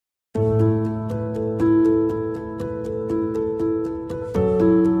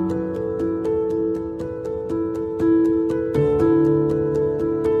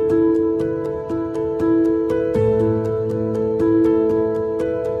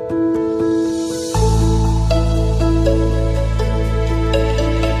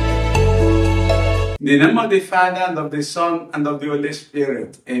the name of the Father, and of the Son, and of the Holy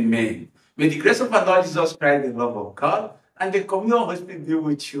Spirit. Amen. May the grace of our Lord Jesus Christ, the love of God, and the communion of the Holy Spirit be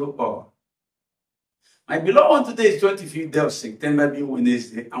with you all. My beloved one, today is 25th day of September, being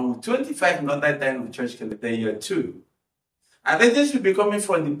Wednesday, and with 25 another time of church calendar year 2. And then this will be coming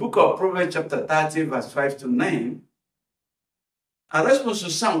from the book of Proverbs chapter 30, verse 5 to 9. Our response to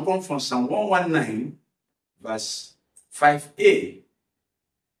Psalm comes from Psalm 119, verse 5a.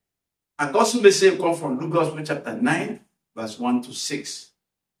 And also the same comes from Luke Gospel chapter 9, verse 1 to 6.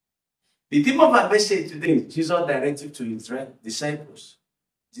 The theme of our message today is Jesus directive to his disciples.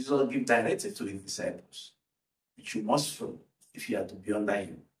 Jesus gives directive to his disciples, which you must follow if you are to be under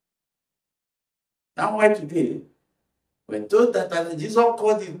him. Now why today? We're told that Jesus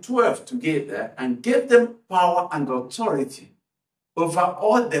called the 12 together and gave them power and authority over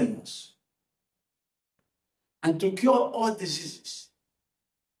all demons and to cure all diseases.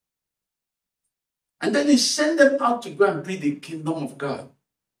 And then he sent them out to go and preach the kingdom of God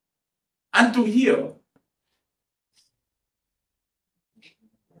and to heal.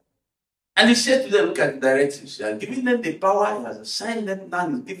 And he said to them, look at the directives. He has given them the power, he has assigned them now,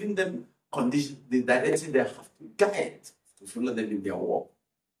 he's giving them conditions, the directives they have to guide to follow them in their work.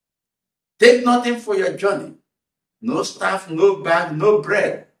 Take nothing for your journey. No staff, no bag, no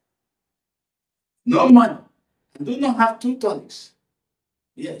bread, no money. You do not have 2 tonics.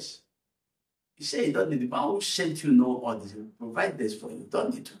 Yes. He said you don't need the man who sent you know all this. He will provide this for you. You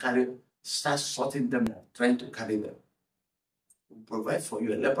don't need to start sorting them out, trying to carry them. He will provide for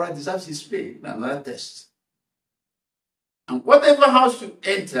you. A leper deserves his pay. Another test. And whatever house you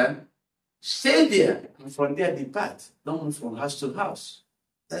enter, stay there, and from there depart. Don't move from house to house.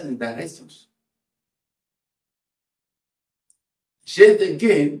 That's the directives. Say it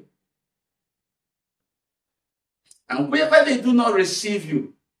again. And wherever they do not receive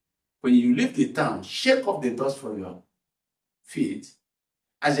you, when you leave the town, shake off the dust from your feet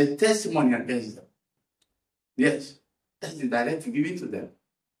as a testimony against them. Yes, that's the directive given to them.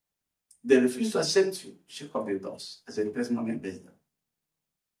 They refuse to accept you, shake off the dust as a testimony against them.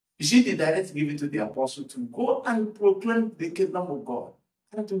 You see the directive given to the apostle to go and proclaim the kingdom of God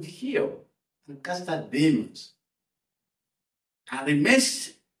and to heal and cast out demons and remain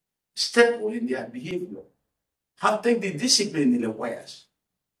stable in their behavior. Have taken the discipline in the wires.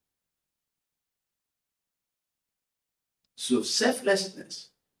 So selflessness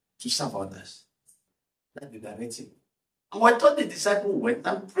to serve others. That's the directive. And I thought the disciples went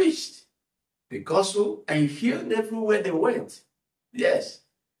and preached the gospel and healed everywhere they went. Yes.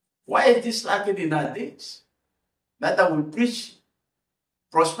 Why is this lacking in our days? That we preach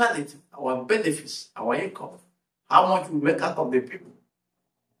prosperity, our benefits, our income, how much we make out of the people.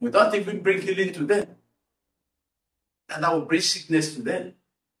 We don't even bring healing to them. And that will bring sickness to them.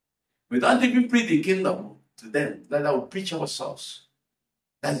 We don't even preach the kingdom to them. That will preach ourselves.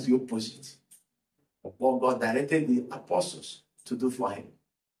 That's the opposite of what God directed the apostles to do for him.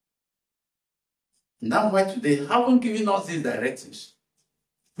 Now why today haven't given us these directives,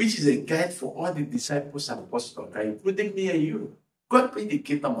 which is a guide for all the disciples and apostles of God, including me and you. God bring the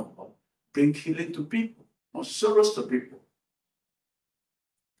kingdom of God. Bring healing to people, not sorrows to people.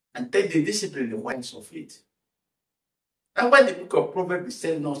 And take the discipline, the wines of it. That's why the book of Proverbs is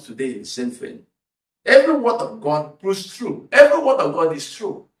telling us today the same thing. Every word of God proves true. Every word of God is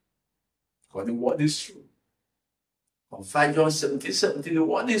true. Because the word is true. On 5 John 17, the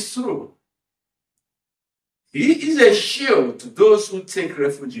word is true. He is a shield to those who take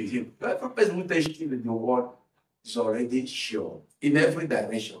refuge in him. Every person who takes shield in the word is already sure in every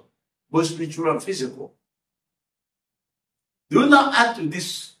direction, both spiritual and physical. Do not add to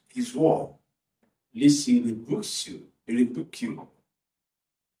this his word, lest he rebukes you. Rebuke you,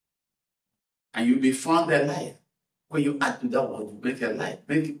 and you'll be found a liar. When you add to that word, you make a lie,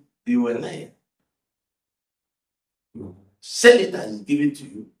 make you a liar. Say it as given to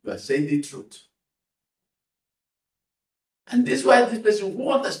you, you are saying the truth. And this is why this person who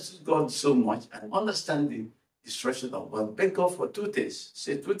understood God so much and understand the instruction of God, beg God for 2 things.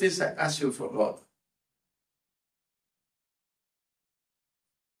 Say 2 things I ask you for God.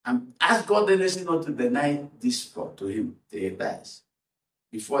 And ask God the lesson not to deny this thought to him till he dies.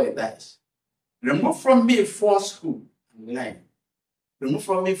 Before he dies. Remove from me falsehood and lying. Remove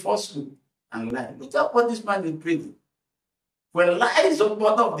from me falsehood and lying. Look at what this man is preaching. When lie is the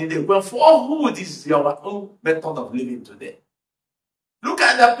order of the day, when falsehood is your own method of living today. Look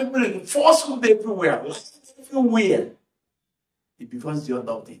at the people in falsehood everywhere, lies everywhere. It becomes the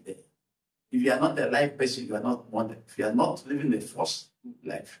order of the day. If you are not a life person, you are not wanted. If you are not living a false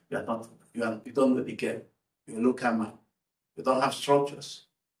life, you don't know the game. You're a local man. You don't have structures.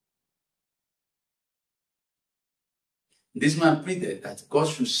 This man pleaded that God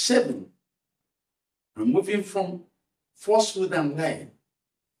should save him, remove him from falsehood and lying.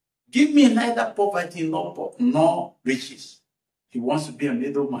 Give me neither poverty nor riches. He wants to be a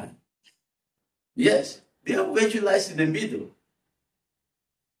middleman. Yes, they evangelize in the middle.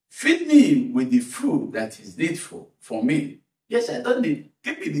 Feed me with the food that is needful for me. Yes, I don't need.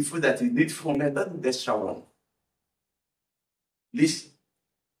 Give me the food that is needful for me. I don't need extra one. Listen.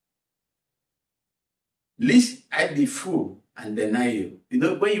 Lest I be full and deny you. You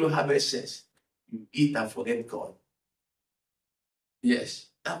know, when you have excess, you eat and forget God. Yes,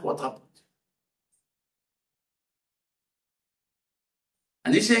 that's what happened.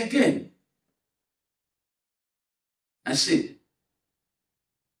 And he said again, and said,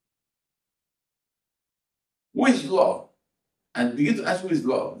 who is Lord? And begin to ask who is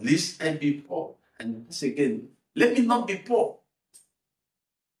Lord, lest I be poor. And once again, let me not be poor.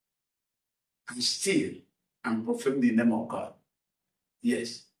 And steal and profane the name of God.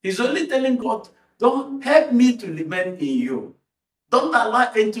 Yes. He's only telling God, don't help me to remain in you. Don't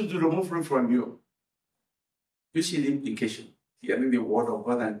allow anything to remove me from you. You see the implication. Hearing the word of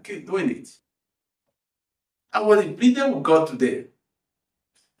God and keep doing it. I was pleading with God today.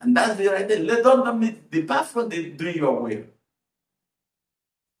 And that's the right thing. Let me depart from doing your will.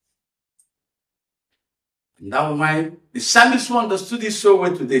 And now the psalmist understood it so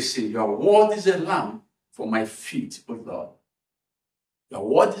well today. Say, your word is a lamp for my feet, O Lord. Your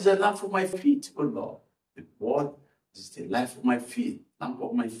word is a lamp for my feet, O Lord. The word is the light for my feet, lamp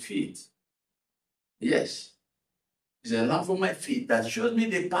of my feet. Yes. It's a lamp for my feet that shows me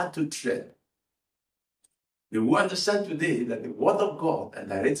the path to tread. We will understand today that the word of God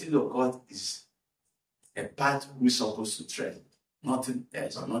and the directive of God is a path we're supposed to tread. Nothing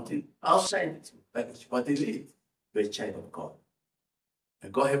else, nothing outside it. But in it, we're a child of God.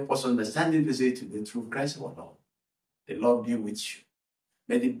 And God help us understand this today through Christ our Lord. The Lord be with you.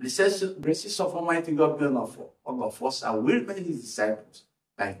 May the blessings of Almighty God be on all of us and will remain His disciples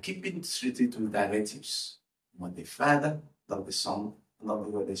by keeping strictly to the directives of the Father, of the Son, and of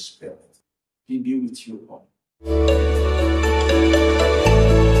the Holy Spirit. He be with you all.